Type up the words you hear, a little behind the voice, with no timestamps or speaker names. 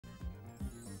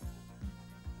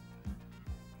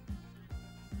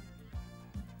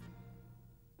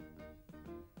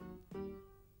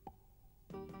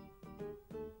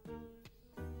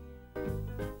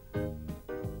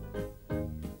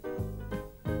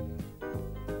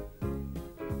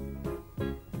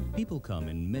People come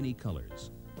in many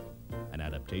colors. An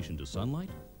adaptation to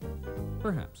sunlight?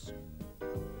 Perhaps.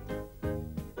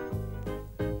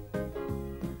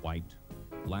 White,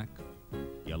 black,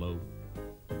 yellow,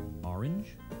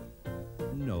 orange?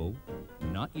 No,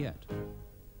 not yet.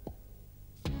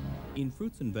 In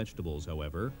fruits and vegetables,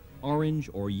 however,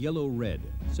 orange or yellow-red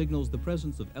signals the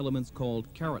presence of elements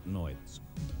called carotenoids.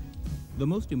 The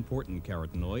most important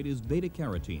carotenoid is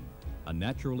beta-carotene, a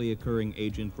naturally occurring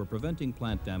agent for preventing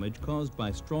plant damage caused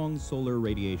by strong solar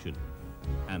radiation.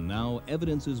 And now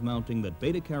evidence is mounting that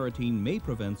beta-carotene may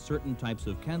prevent certain types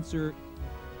of cancer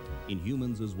in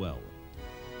humans as well.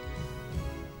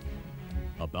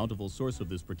 A bountiful source of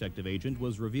this protective agent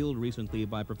was revealed recently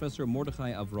by Professor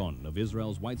Mordechai Avron of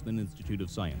Israel's Weizmann Institute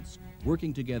of Science,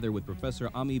 working together with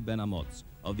Professor Ami Ben-Amotz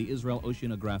of the Israel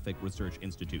Oceanographic Research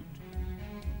Institute.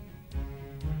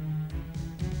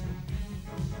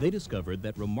 They discovered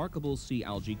that remarkable sea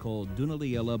algae called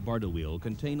Dunaliella bardawheel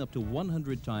contain up to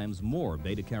 100 times more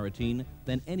beta-carotene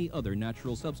than any other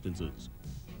natural substances.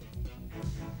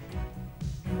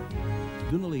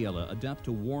 Dunaliella adapt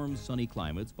to warm, sunny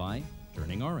climates by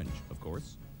turning orange, of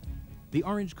course. The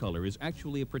orange color is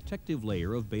actually a protective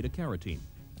layer of beta-carotene,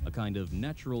 a kind of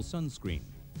natural sunscreen.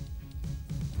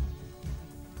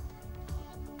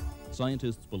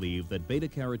 Scientists believe that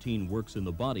beta-carotene works in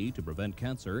the body to prevent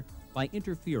cancer by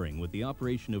interfering with the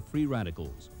operation of free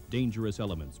radicals, dangerous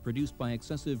elements produced by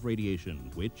excessive radiation,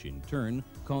 which in turn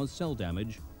cause cell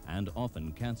damage and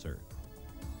often cancer.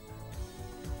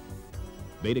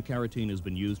 Beta-carotene has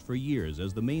been used for years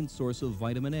as the main source of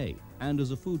vitamin A and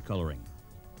as a food coloring.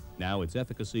 Now its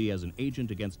efficacy as an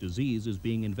agent against disease is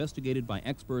being investigated by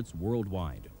experts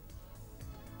worldwide.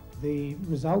 The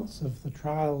results of the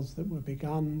trials that were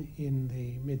begun in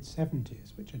the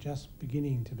mid-70s, which are just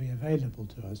beginning to be available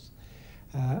to us,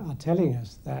 are telling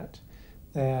us that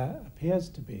there appears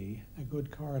to be a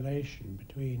good correlation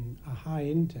between a high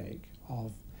intake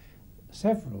of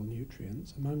several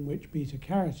nutrients, among which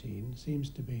beta-carotene seems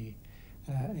to be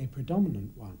a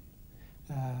predominant one,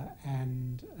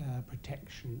 and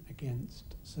protection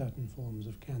against certain forms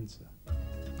of cancer.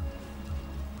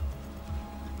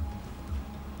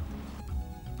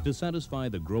 To satisfy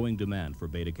the growing demand for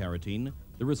beta-carotene,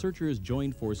 the researchers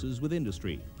joined forces with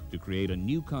industry to create a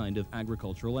new kind of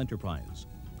agricultural enterprise,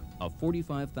 a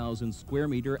 45,000 square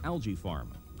meter algae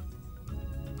farm.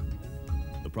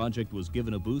 The project was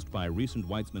given a boost by recent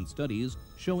Weizmann studies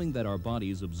showing that our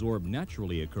bodies absorb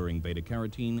naturally occurring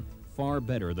beta-carotene far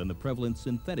better than the prevalent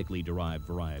synthetically derived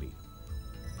variety.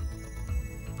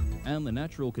 And the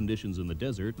natural conditions in the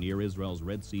desert near Israel's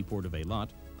Red Sea port of Eilat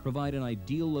provide an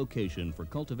ideal location for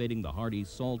cultivating the hardy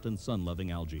salt and sun-loving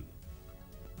algae.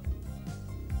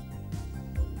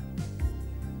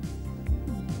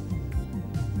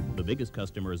 The biggest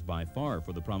customers by far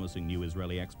for the promising new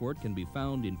Israeli export can be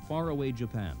found in faraway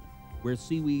Japan, where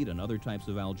seaweed and other types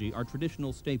of algae are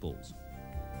traditional staples.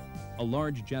 A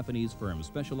large Japanese firm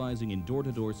specializing in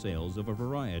door-to-door sales of a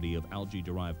variety of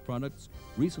algae-derived products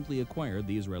recently acquired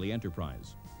the Israeli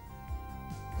enterprise.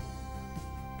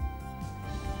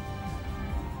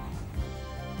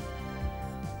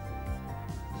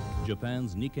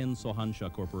 Japan's Nikken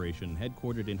Sohansha Corporation,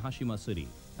 headquartered in Hashima City,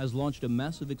 has launched a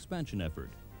massive expansion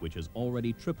effort, which has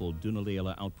already tripled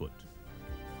Dunaliella output.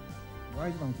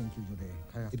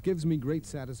 It gives me great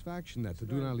satisfaction that the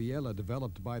Dunaliella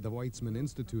developed by the Weizmann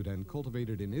Institute and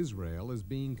cultivated in Israel is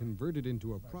being converted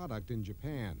into a product in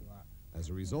Japan. As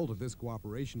a result of this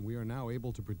cooperation, we are now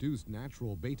able to produce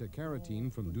natural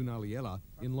beta-carotene from Dunaliella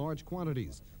in large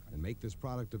quantities and make this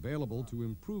product available to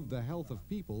improve the health of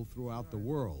people throughout the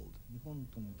world.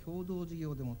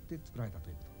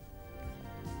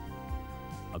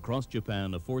 Across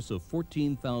Japan, a force of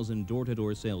 14,000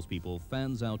 door-to-door salespeople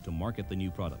fans out to market the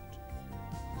new product.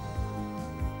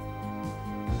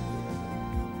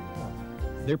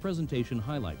 Their presentation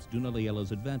highlights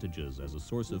Dunaliella's advantages as a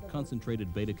source of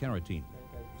concentrated beta-carotene.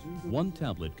 One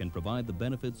tablet can provide the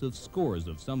benefits of scores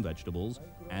of some vegetables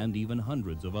and even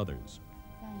hundreds of others.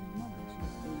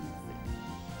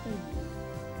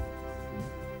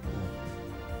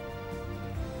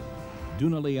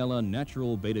 Dunaliella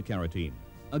Natural Beta-carotene,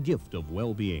 a gift of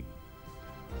well-being.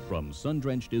 From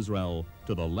sun-drenched Israel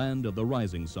to the land of the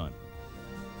rising sun.